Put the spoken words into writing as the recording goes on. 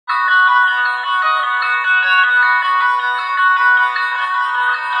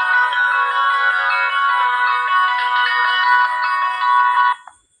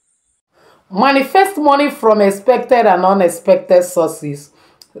Manifest money from expected and unexpected sources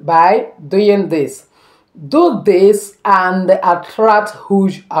by doing this. Do this and attract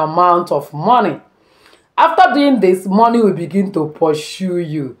huge amount of money. After doing this, money will begin to pursue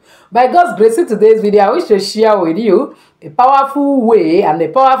you. By God's grace, in today's video, I wish to share with you a powerful way and a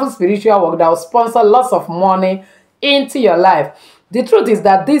powerful spiritual work that will sponsor lots of money into your life. The truth is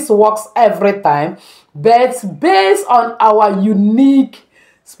that this works every time, but based on our unique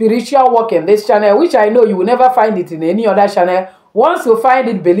spiritual work in this channel, which I know you will never find it in any other channel. Once you find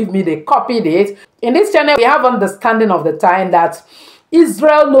it, believe me, they copied it. In this channel, we have understanding of the time that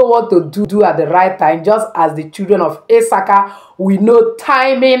Israel know what to do at the right time, just as the children of Issachar, we know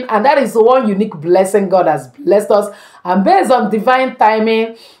timing, and that is one unique blessing God has blessed us. And based on divine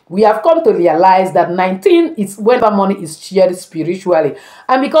timing, we have come to realize that 19 is when money is shared spiritually.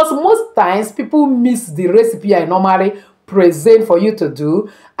 And because most times people miss the recipe I normally present for you to do,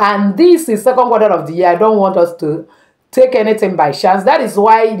 and this is second quarter of the year, I don't want us to take anything by chance. That is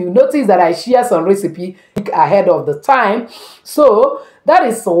why you notice that I share some recipe ahead of the time. So that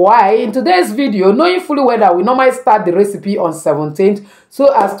is why in today's video, knowing fully well that we normally start the recipe on 17th,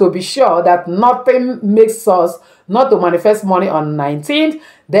 so as to be sure that nothing makes us not to manifest money on 19th,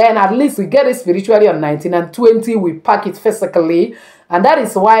 then at least we get it spiritually on 19, and 20 we pack it physically. And that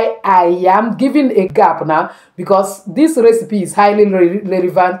is why I am giving a gap now, because this recipe is highly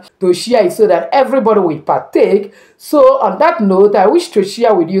relevant to share it so that everybody will partake. So on that note, I wish to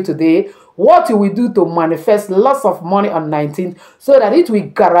share with you today what you will do to manifest lots of money on 19th, so that it will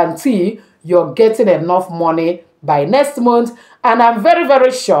guarantee you're getting enough money by next month. And I'm very,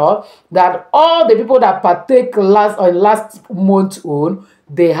 very sure that all the people that partake last month on,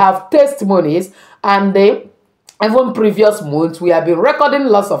 they have testimonies, and even previous months, we have been recording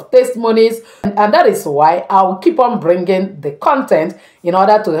lots of testimonies, and that is why I'll keep on bringing the content in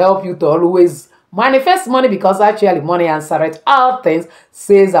order to help you to always manifest money, because actually money answereth all things,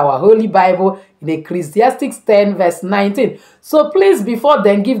 says our Holy Bible in Ecclesiastes 10 verse 19. So please, before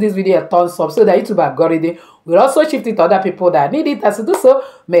then, give this video a thumbs up so that YouTube algorithm will also shift it to other people that need it. As you do so,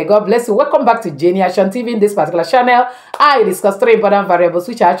 may God bless you. Welcome back to Jenny Action TV. In this particular channel, I discuss three important variables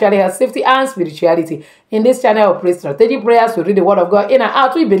which actually have safety and spirituality. In this channel, we pray strategic prayers, we read the word of God in and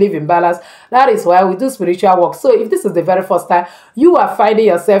out, we believe in balance. That is why we do spiritual work. So if this is the very first time you are finding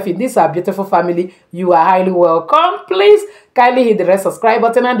yourself in this beautiful family, you are highly welcome. Please kindly hit the red subscribe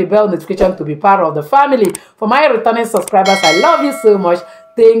button and the bell notification to be part of the family. For my returning subscribers, I love you so much.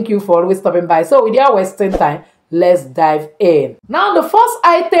 Thank you for always stopping by. So without wasting time, let's dive in. Now, the first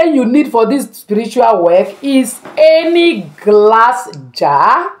item you need for this spiritual work is any glass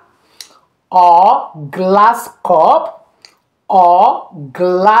jar or glass cup or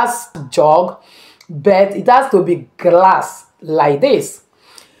glass jug, but it has to be glass like this.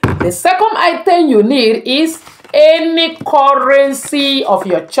 The second item you need is any currency of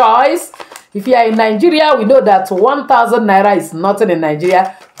your choice. If you are in Nigeria, we know that 1,000 naira is nothing in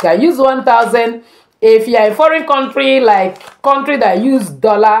Nigeria. You can use 1,000. If you are in foreign country, like country that use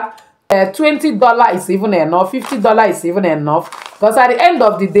dollar, $20 is even enough, $50 is even enough. Because at the end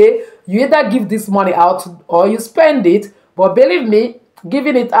of the day, you either give this money out or you spend it. But believe me,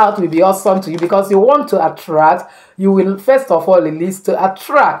 giving it out will be awesome to you, because you want to attract. You will first of all release to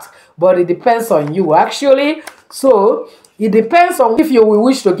attract, but it depends on you actually. So it depends on if you will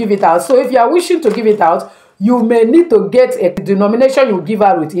wish to give it out. So if you are wishing to give it out, you may need to get a denomination you give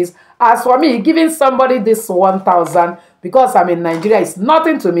out with is. As for me, giving somebody this 1,000, because I'm in Nigeria, is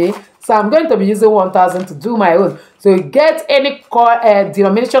nothing to me. So I'm going to be using 1,000 to do my own. So you get any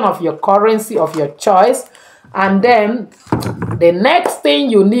denomination of your currency of your choice. And then the next thing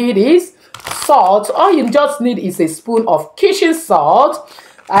you need is salt. All you just need is a spoon of kitchen salt.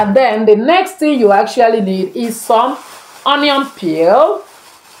 And then the next thing you actually need is some onion peel.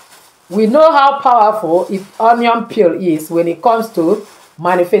 We know how powerful onion peel is when it comes to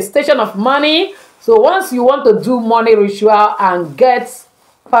manifestation of money. So once you want to do money ritual and get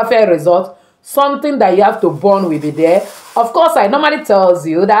perfect result, something that you have to burn will be there. Of course, I normally tell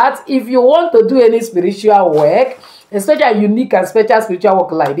you that if you want to do any spiritual work, especially unique and special spiritual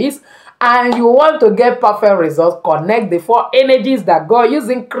work like this, and you want to get perfect results, connect the four energies that God used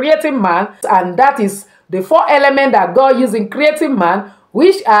in creating man, and that is the four elements that God used in creating man,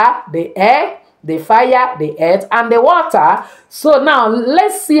 which are the air, the fire, the earth, and the water. So now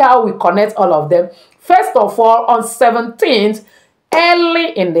let's see how we connect all of them. First of all, on 17th,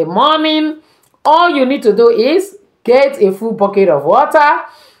 early in the morning, all you need to do is get a full bucket of water.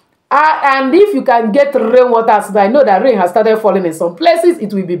 And if you can get rainwater, so I know that rain has started falling in some places,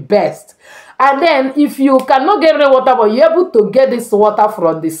 it will be best. And then if you cannot get rainwater, but you're able to get this water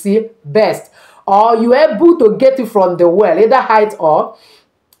from the sea, best. Or you're able to get it from the well, either height or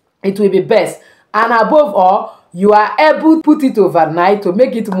it will be best. And above all, you are able to put it overnight to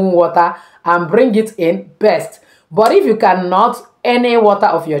make it moon water and bring it in, best. But if you cannot, any water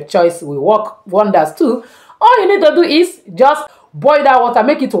of your choice will work wonders too. All you need to do is just boil that water,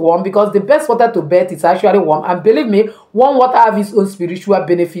 make it warm, because the best water to bathe is actually warm. And believe me, warm water has its own spiritual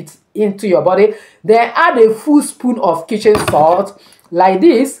benefits into your body. Then add a full spoon of kitchen salt like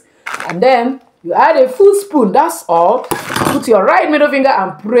this, and then you add a full spoon, that's all. Put your right middle finger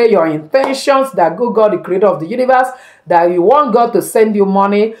and pray your intentions that God, the creator of the universe, that you want God to send you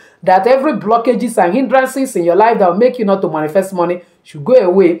money, that every blockages and hindrances in your life that will make you not to manifest money should go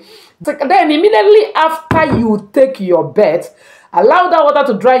away. Then immediately after you take your bath, allow that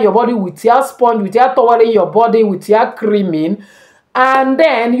water to dry your body with your sponge, with your toweling your body, with your creaming. And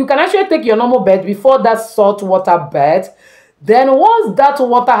then you can actually take your normal bath before that salt water bath. Then once that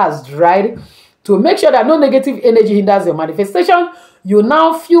water has dried, to make sure that no negative energy hinders your manifestation, you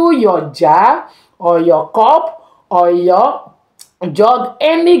now fill your jar or your cup or your jug,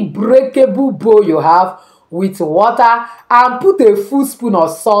 any breakable bowl you have, with water, and put a full spoon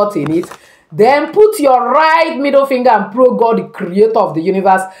of salt in it. Then put your right middle finger and pray God, the creator of the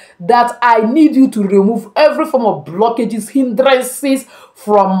universe, that I need you to remove every form of blockages, hindrances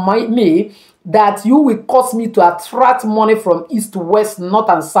from me, that you will cause me to attract money from east to west, north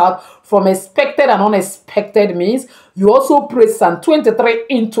and south, from expected and unexpected means. You also pray Psalm 23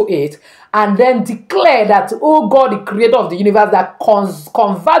 into it, and then declare that, oh God, the creator of the universe, that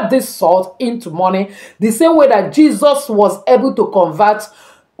convert this salt into money, the same way that Jesus was able to convert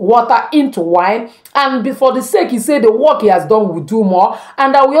water into wine. And for the sake, he said, the work he has done will do more.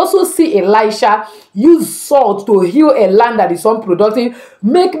 And that we also see Elisha use salt to heal a land that is unproductive.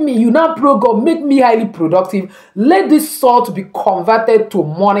 Make me, you now pray God, make me highly productive. Let this salt be converted to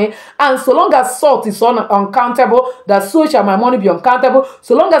money. And so long as salt is uncountable, that so shall my money be uncountable.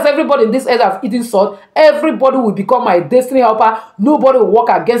 So long as everybody in this earth have eaten salt, everybody will become my destiny helper. Nobody will work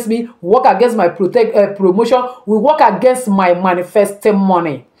against me, work against my promotion, will work against my manifesting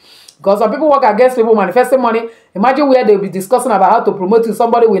money. Because some people work against people manifesting money. Imagine where they'll be discussing about how to promote you.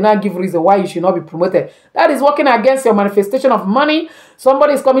 Somebody will not give reason why you should not be promoted. That is working against your manifestation of money.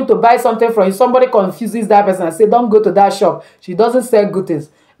 Somebody is coming to buy something from you. Somebody confuses that person and say, don't go to that shop. She doesn't sell good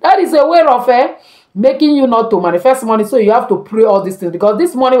things. That is a way of making you not to manifest money. So you have to pray all these things. Because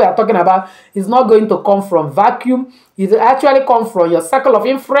this money we are talking about is not going to come from vacuum. It actually comes from your circle of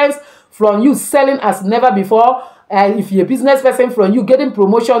influence, from you selling as never before. And if you're a business person, from you getting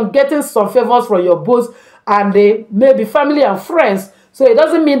promotion, getting some favors from your boss, and they may be family and friends. So it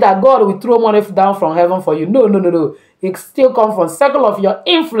doesn't mean that God will throw money down from heaven for you. No, no, no, no. It still comes from circle of your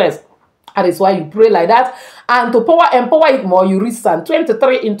influence. That is why you pray like that. And to empower it more, you read Psalm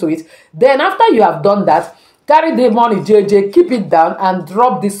 23 into it. Then after you have done that, carry the money, JJ, keep it down, and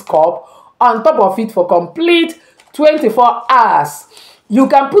drop this cup on top of it for complete 24 hours. You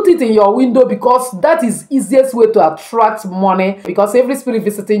can put it in your window, because that is easiest way to attract money. Because every spirit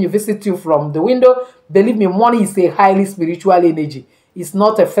visiting you, visit you from the window. Believe me, money is a highly spiritual energy. It's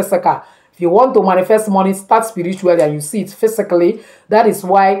not a physical. If you want to manifest money, start spiritually and you see it physically. That is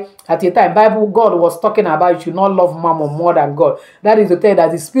why at the time Bible God was talking about you should not love mammon more than God. That is to tell you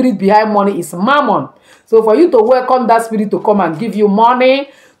that the spirit behind money is mammon. So for you to welcome that spirit to come and give you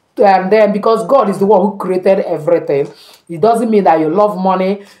money, and then because God is the one who created everything, it doesn't mean that you love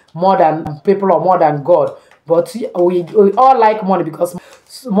money more than people or more than God. But we all like money, because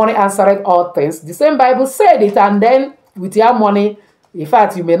money answered all things. The same Bible said it. And then with your money, in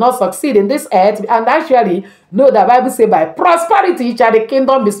fact, you may not succeed in this earth. And actually, no, the Bible says by prosperity shall the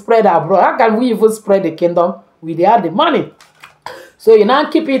kingdom be spread abroad. How can we even spread the kingdom without the money? So you now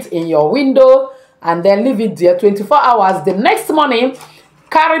keep it in your window and then leave it there 24 hours. The next morning,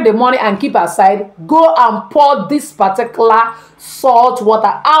 carry the money and keep aside. Go and pour this particular salt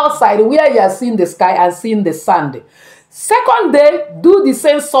water outside where you are seeing the sky and seeing the sand. Second day, do the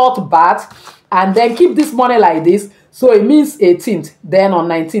same salt bath and then keep this money like this. So it means 18th. Then on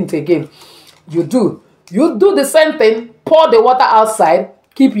 19th again, you do the same thing. Pour the water outside.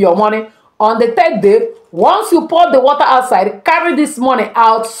 Keep your money. On the third day, once you pour the water outside, carry this money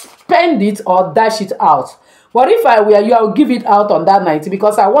out, spend it or dash it out. But if I were you, I will give it out on that night,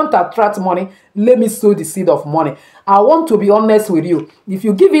 because I want to attract money. Let me sow the seed of money. I want to be honest with you. If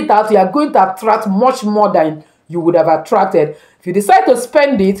you give it out, you are going to attract much more than you would have attracted. If you decide to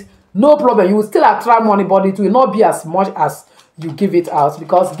spend it, no problem. You will still attract money, but it will not be as much as you give it out,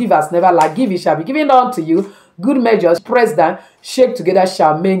 because give us never lack. Give, it shall be given unto you. Good measures, press down, shake together,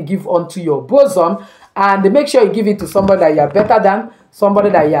 shall men give unto your bosom. And make sure you give it to somebody that you are better than, somebody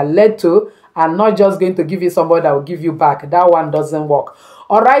that you are led to, and not just going to give it somebody that will give you back. That one doesn't work.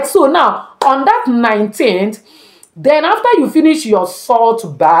 All right, so now on that 19th, then after you finish your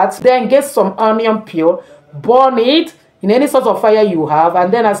salt bath, then get some onion peel, burn it in any sort of fire you have,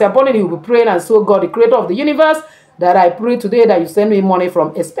 and then as you're burning, you'll be praying, and so God, the creator of the universe, that I pray today that you send me money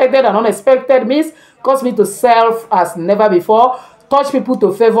from expected and unexpected means, cause me to serve as never before, touch people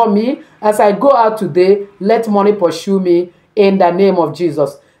to favor me. As I go out today, let money pursue me in the name of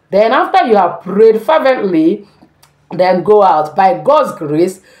Jesus. Then after you have prayed fervently, then go out. By God's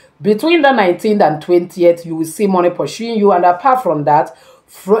grace, between the 19th and 20th, you will see money pursuing you. And apart from that,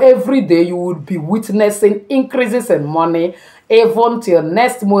 for every day, you will be witnessing increases in money, even till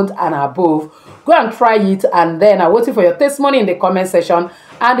next month and above. Go and try it, and then I'm waiting for your testimony in the comment section.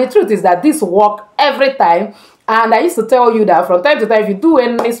 And the truth is that this works every time. And I used to tell you that from time to time, if you do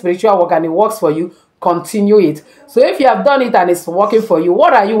any spiritual work and it works for you, continue it. So if you have done it and it's working for you,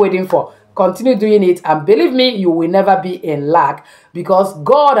 what are you waiting for? Continue doing it, and believe me, you will never be in lack, because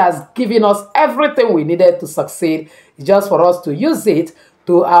God has given us everything we needed to succeed. It's just for us to use it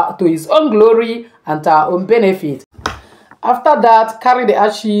to His own glory and to our own benefit. After that, carry the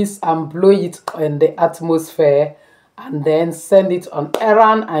ashes and blow it in the atmosphere, and then send it on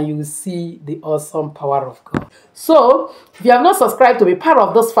errand, and you will see the awesome power of God. So, if you have not subscribed to be part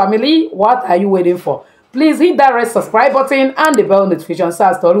of this family, what are you waiting for? Please hit that red subscribe button and the bell notification so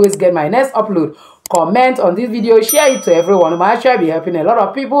as to always get my next upload. Comment on this video, share it to everyone. It might actually be helping a lot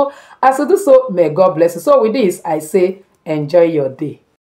of people. As you do so, may God bless you. So with this, I say, enjoy your day.